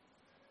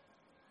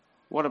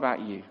 What about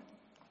you?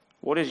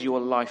 What is your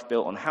life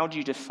built on? How do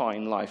you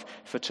define life?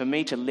 For to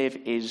me, to live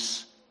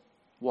is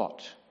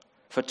what?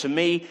 For to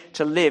me,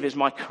 to live is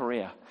my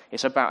career.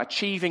 It's about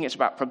achieving, it's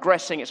about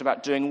progressing, it's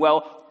about doing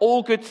well.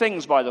 All good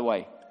things, by the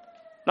way.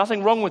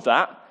 Nothing wrong with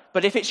that.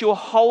 But if it's your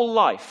whole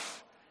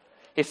life,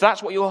 if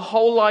that's what your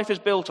whole life is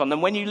built on,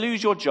 then when you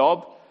lose your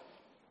job,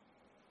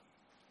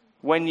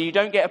 when you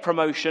don't get a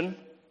promotion,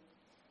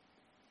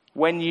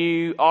 when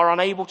you are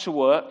unable to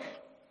work,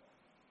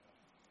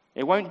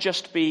 it won't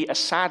just be a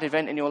sad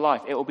event in your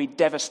life. It will be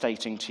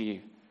devastating to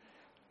you.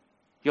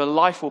 Your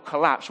life will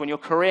collapse. When your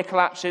career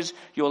collapses,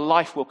 your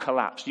life will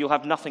collapse. You'll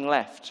have nothing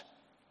left.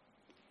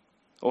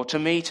 Or to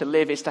me, to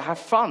live is to have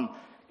fun.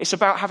 It's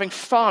about having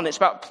fun. It's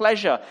about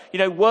pleasure.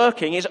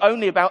 Working is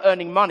only about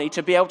earning money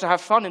to be able to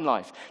have fun in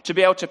life, to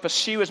be able to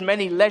pursue as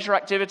many leisure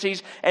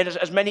activities and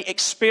as many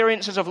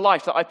experiences of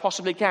life that I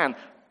possibly can.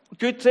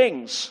 Good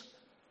things.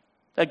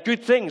 They're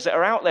good things that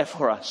are out there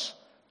for us.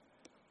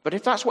 But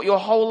if that's what your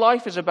whole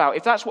life is about,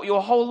 if that's what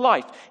your whole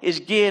life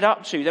is geared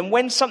up to, then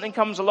when something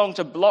comes along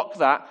to block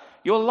that,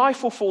 your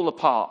life will fall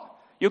apart.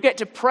 You'll get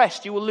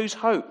depressed. You will lose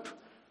hope.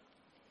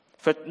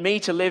 For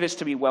me, to live is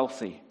to be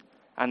wealthy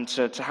and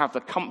to have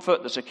the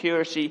comfort, the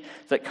security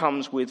that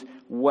comes with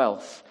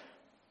wealth.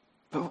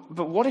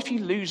 But what if you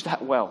lose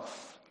that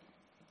wealth?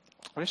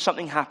 What if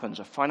something happens,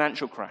 a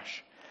financial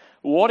crash?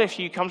 What if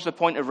you come to the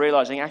point of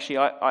realizing, actually,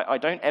 I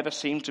don't ever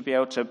seem to be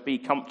able to be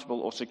comfortable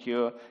or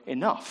secure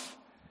enough?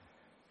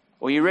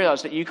 Or you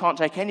realize that you can't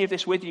take any of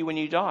this with you when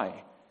you die.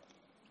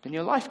 Then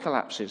your life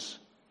collapses.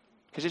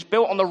 Because it's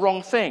built on the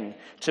wrong thing.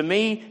 To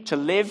me, to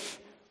live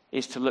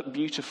is to look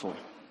beautiful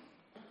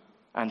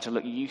and to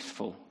look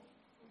youthful.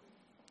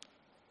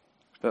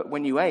 But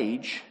when you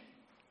age,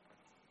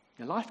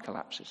 your life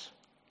collapses.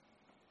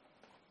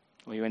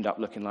 Or you end up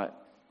looking like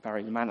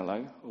Barry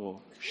Manilow or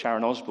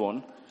Sharon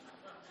Osbourne,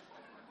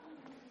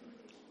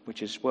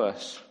 which is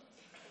worse.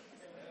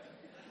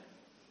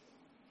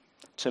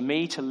 To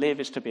me, to live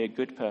is to be a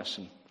good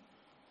person.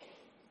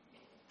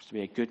 It's to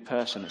be a good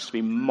person. It's to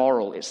be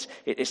moral. It's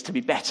to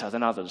be better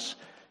than others.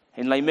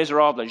 In Les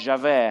Miserables,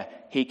 Javert,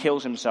 he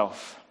kills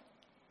himself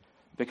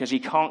because he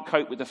can't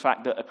cope with the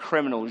fact that a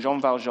criminal, Jean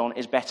Valjean,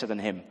 is better than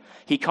him.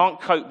 He can't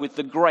cope with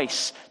the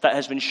grace that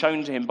has been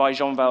shown to him by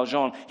Jean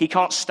Valjean. He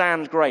can't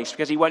stand grace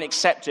because he won't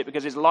accept it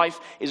because his life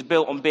is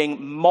built on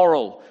being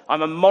moral.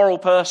 I'm a moral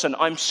person.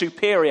 I'm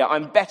superior.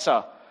 I'm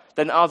better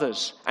than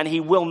others. And he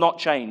will not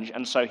change,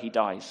 and so he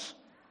dies.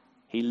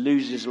 He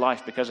loses his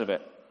life because of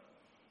it.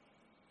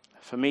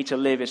 For me, to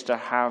live is to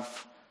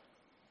have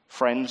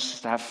friends,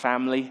 is to have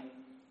family,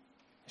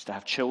 is to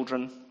have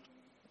children.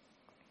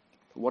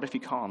 But what if you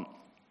can't?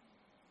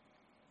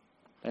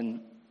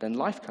 Then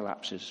life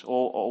collapses.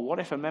 Or what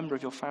if a member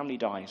of your family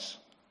dies?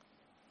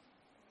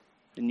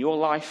 Then your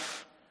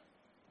life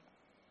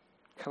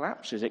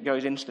collapses. It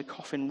goes into the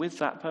coffin with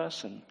that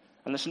person.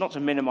 And this is not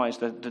to minimize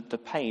the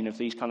pain of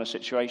these kind of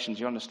situations,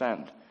 you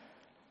understand.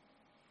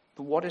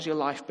 But what is your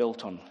life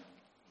built on?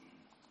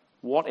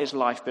 What is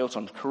life built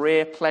on?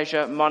 Career,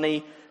 pleasure,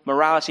 money,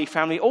 morality,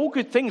 family, all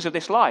good things of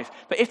this life.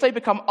 But if they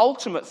become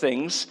ultimate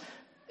things,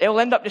 it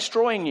will end up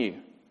destroying you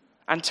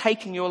and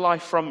taking your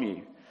life from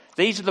you.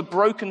 These are the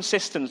broken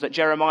systems that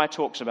Jeremiah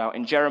talks about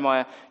in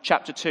Jeremiah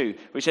chapter 2,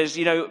 which says,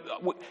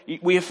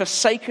 we have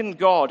forsaken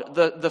God,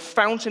 the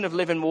fountain of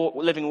living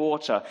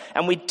water,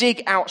 and we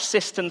dig out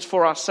cisterns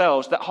for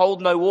ourselves that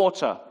hold no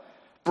water.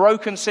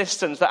 Broken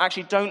cisterns that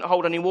actually don't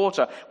hold any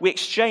water. We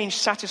exchange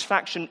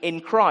satisfaction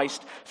in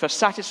Christ for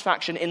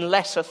satisfaction in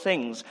lesser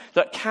things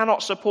that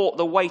cannot support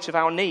the weight of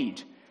our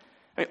need.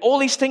 I mean, all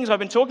these things I've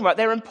been talking about,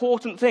 they're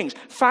important things.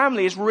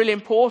 Family is really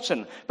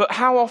important. But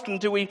how often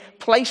do we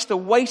place the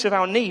weight of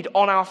our need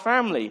on our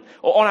family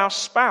or on our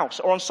spouse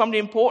or on somebody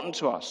important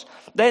to us?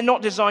 They're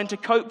not designed to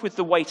cope with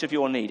the weight of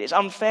your need. It's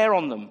unfair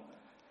on them.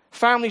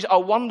 Families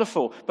are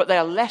wonderful, but they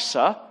are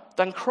lesser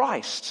than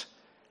Christ.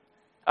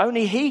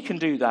 Only He can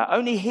do that.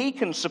 Only He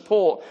can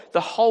support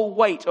the whole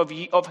weight of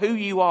who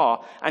you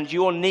are and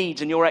your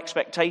needs and your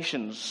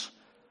expectations.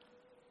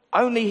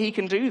 Only He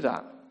can do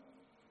that.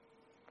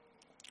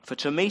 For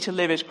to me to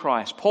live is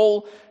Christ.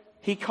 Paul,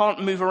 he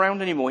can't move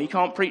around anymore. He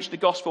can't preach the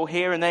gospel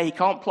here and there. He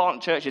can't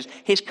plant churches.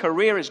 His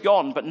career is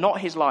gone, but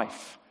not his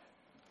life.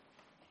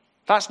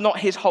 That's not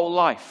his whole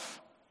life.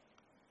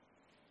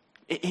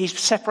 He's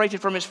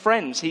separated from his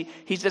friends.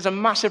 There's a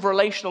massive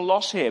relational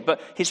loss here.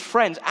 But his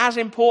friends, as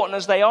important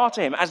as they are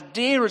to him, as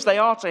dear as they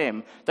are to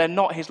him, they're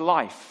not his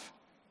life.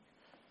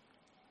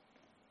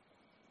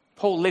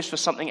 Paul lives for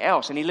something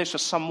else, and he lives for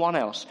someone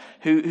else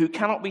who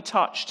cannot be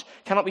touched,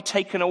 cannot be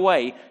taken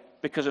away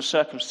because of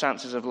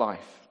circumstances of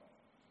life.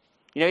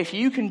 If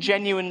you can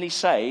genuinely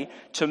say,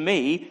 to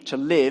me, to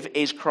live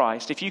is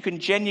Christ, if you can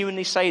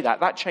genuinely say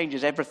that, that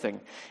changes everything.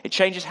 It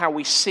changes how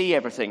we see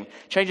everything.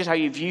 It changes how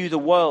you view the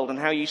world and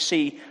how you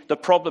see the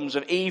problems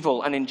of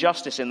evil and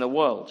injustice in the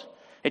world.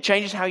 It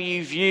changes how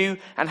you view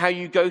and how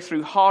you go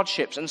through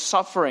hardships and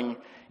suffering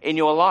in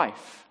your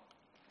life.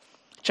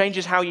 It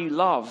changes how you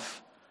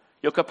love.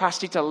 Your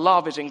capacity to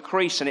love is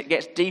increased and it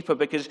gets deeper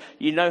because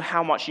you know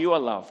how much you are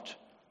loved.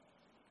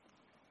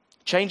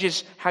 It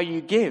changes how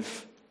you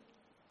give.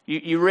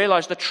 You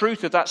realize the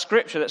truth of that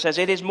scripture that says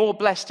it is more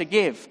blessed to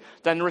give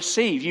than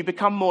receive. You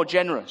become more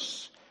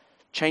generous.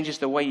 It changes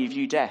the way you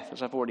view death,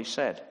 as I've already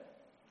said.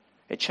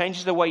 It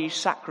changes the way you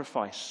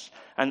sacrifice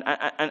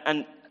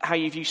and how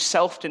you view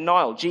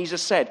self-denial.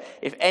 Jesus said,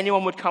 if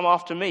anyone would come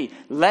after me,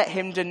 let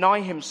him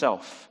deny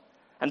himself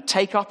and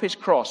take up his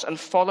cross and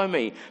follow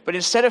me. But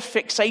instead of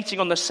fixating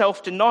on the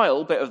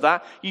self-denial bit of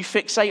that, you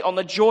fixate on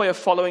the joy of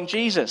following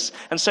Jesus.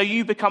 And so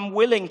you become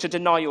willing to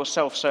deny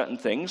yourself certain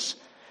things.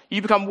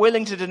 You become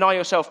willing to deny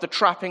yourself the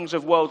trappings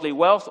of worldly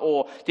wealth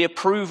or the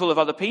approval of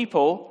other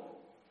people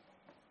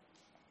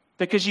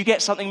because you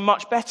get something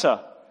much better.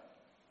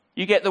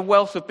 You get the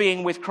wealth of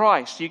being with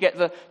Christ. You get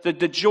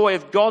the joy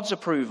of God's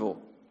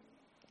approval.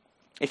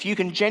 If you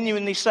can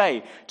genuinely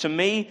say, to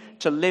me,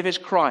 to live is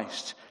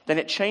Christ, then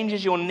it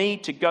changes your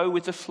need to go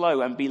with the flow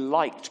and be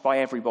liked by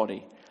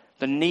everybody.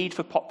 The need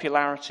for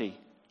popularity.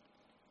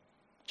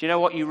 Do you know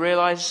what? You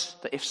realize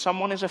that if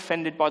someone is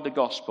offended by the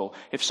gospel,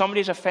 if somebody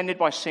is offended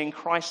by seeing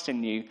Christ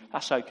in you,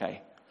 that's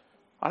okay.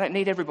 I don't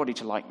need everybody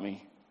to like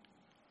me.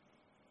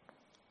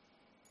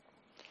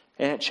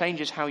 And it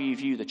changes how you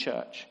view the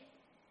church.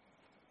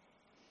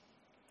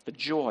 The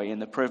joy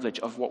and the privilege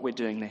of what we're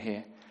doing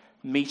here.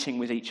 Meeting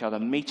with each other,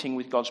 meeting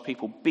with God's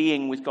people,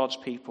 being with God's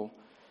people.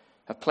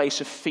 A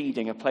place of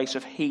feeding, a place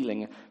of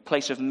healing, a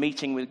place of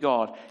meeting with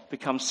God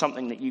becomes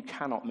something that you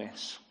cannot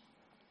miss.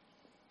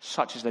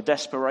 Such as the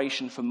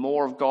desperation for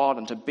more of God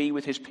and to be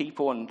with his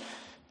people and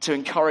to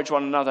encourage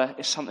one another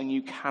is something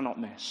you cannot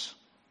miss.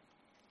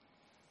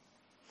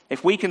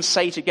 If we can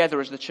say together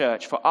as the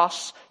church, for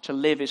us to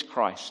live is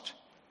Christ,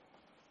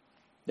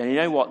 then you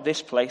know what?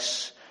 This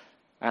place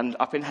and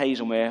up in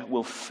Hazelmere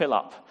will fill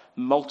up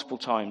multiple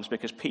times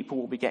because people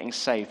will be getting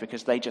saved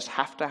because they just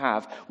have to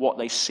have what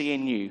they see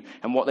in you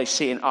and what they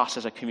see in us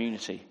as a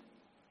community.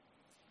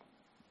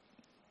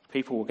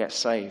 People will get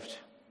saved.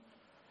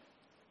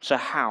 So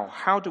how?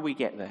 How do we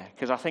get there?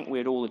 Because I think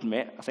we'd all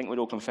admit, I think we'd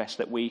all confess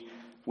that we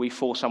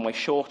fall some way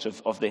short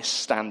of this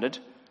standard.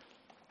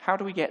 How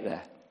do we get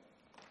there?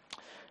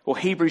 Well,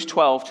 Hebrews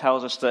 12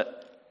 tells us that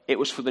it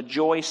was for the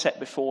joy set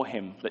before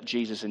him that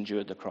Jesus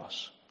endured the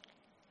cross.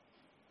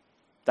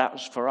 That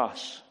was for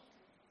us.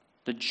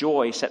 The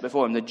joy set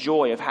before him, the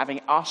joy of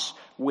having us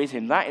with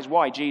him. That is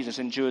why Jesus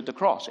endured the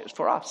cross. It was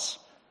for us.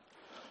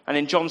 And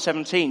in John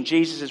 17,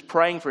 Jesus is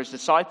praying for his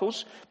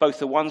disciples, both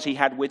the ones he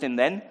had with him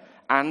then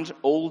and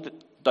all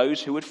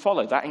those who would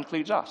follow. That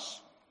includes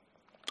us.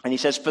 And he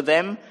says, for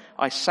them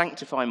I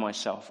sanctify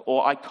myself,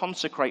 or I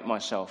consecrate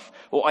myself,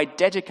 or I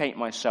dedicate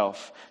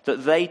myself,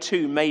 that they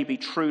too may be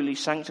truly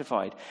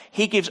sanctified.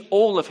 He gives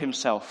all of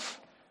himself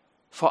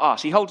for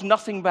us. He holds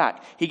nothing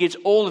back. He gives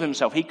all of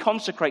himself. He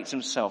consecrates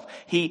himself.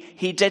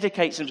 He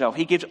dedicates himself.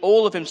 He gives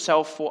all of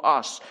himself for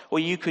us. Or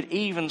you could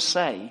even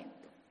say,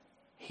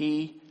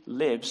 he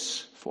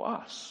lives for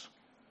us.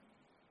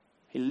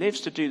 He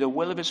lives to do the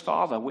will of his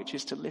Father, which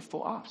is to live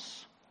for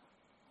us.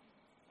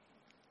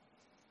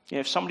 You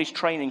know, if somebody's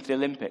training for the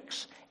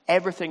Olympics,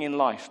 everything in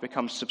life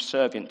becomes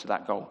subservient to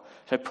that goal.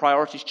 So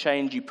priorities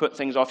change, you put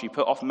things off, you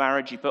put off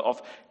marriage, you put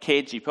off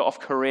kids, you put off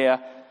career.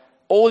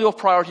 All your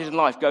priorities in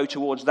life go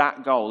towards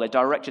that goal. They're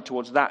directed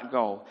towards that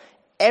goal.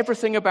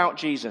 Everything about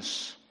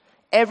Jesus,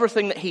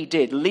 everything that he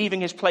did,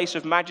 leaving his place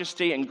of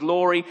majesty and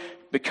glory,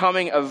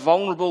 becoming a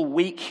vulnerable,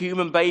 weak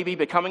human baby,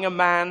 becoming a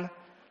man,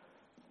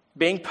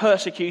 being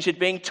persecuted,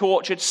 being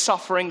tortured,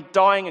 suffering,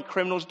 dying a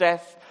criminal's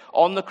death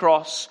on the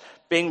cross,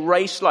 being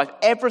raised to life.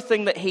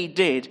 Everything that he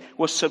did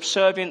was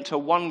subservient to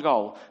one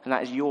goal, and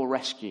that is your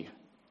rescue.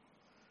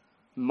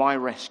 My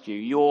rescue,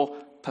 your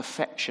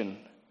perfection,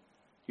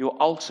 your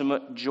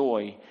ultimate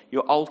joy,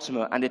 your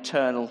ultimate and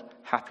eternal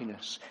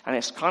happiness. And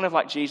it's kind of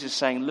like Jesus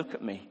saying, look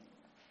at me.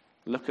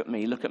 Look at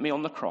me. Look at me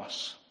on the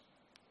cross.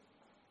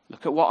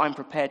 Look at what I'm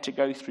prepared to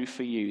go through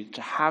for you,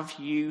 to have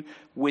you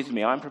with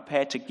me. I'm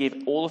prepared to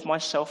give all of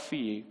myself for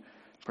you,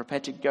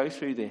 prepared to go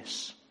through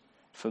this.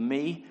 For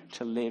me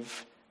to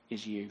live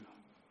is you.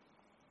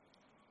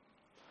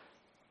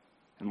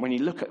 And when you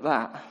look at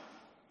that,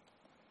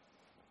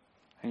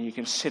 and you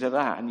consider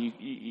that, and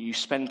you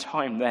spend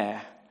time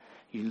there,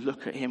 you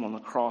look at him on the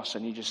cross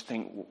and you just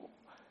think,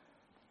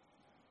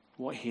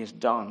 what he has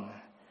done.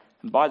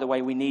 And by the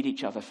way, we need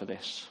each other for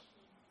this.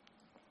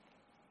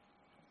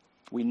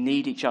 We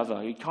need each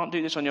other. You can't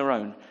do this on your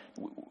own.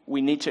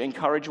 We need to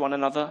encourage one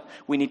another.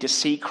 We need to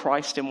see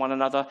Christ in one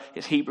another.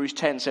 As Hebrews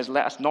 10 says,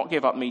 let us not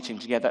give up meeting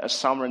together as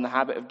some are in the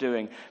habit of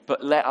doing,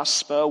 but let us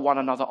spur one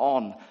another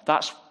on.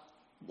 That's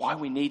why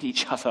we need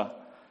each other.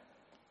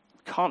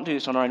 We can't do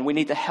this on our own. We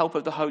need the help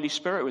of the Holy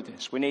Spirit with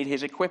this. We need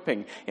his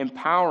equipping,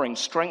 empowering,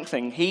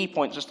 strengthening. He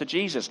points us to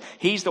Jesus.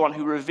 He's the one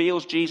who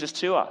reveals Jesus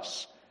to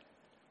us.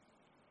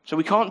 So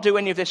we can't do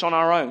any of this on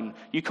our own.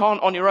 You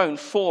can't on your own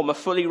form a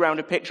fully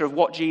rounded picture of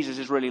what Jesus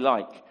is really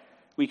like.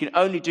 We can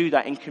only do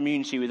that in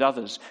community with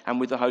others and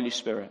with the Holy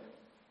Spirit.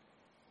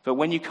 But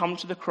when you come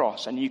to the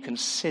cross and you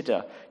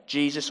consider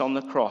Jesus on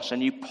the cross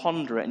and you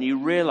ponder it and you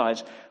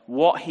realize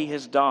what he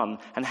has done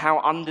and how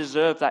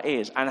undeserved that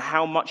is and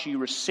how much you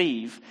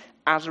receive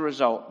as a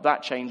result,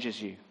 that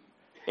changes you.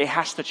 It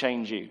has to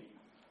change you.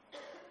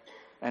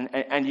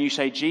 And you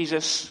say,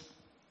 Jesus,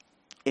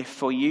 if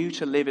for you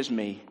to live as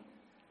me,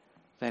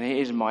 then it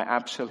is my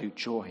absolute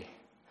joy.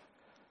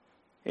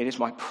 It is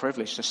my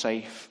privilege to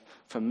say,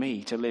 for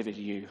me to live as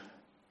you.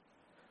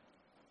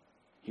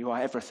 You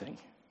are everything.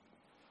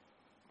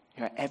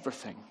 You are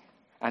everything.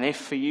 And if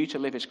for you to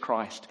live is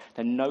Christ,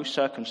 then no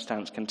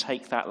circumstance can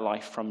take that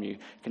life from you,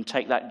 can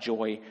take that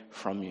joy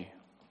from you.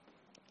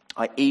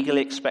 I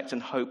eagerly expect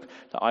and hope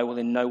that I will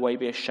in no way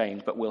be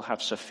ashamed, but will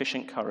have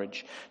sufficient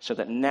courage, so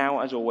that now,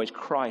 as always,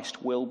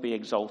 Christ will be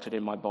exalted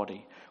in my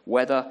body,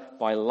 whether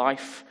by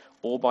life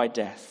or by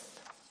death.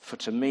 For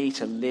to me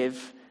to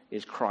live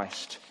is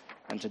Christ,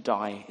 and to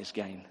die is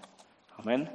gain. Amen.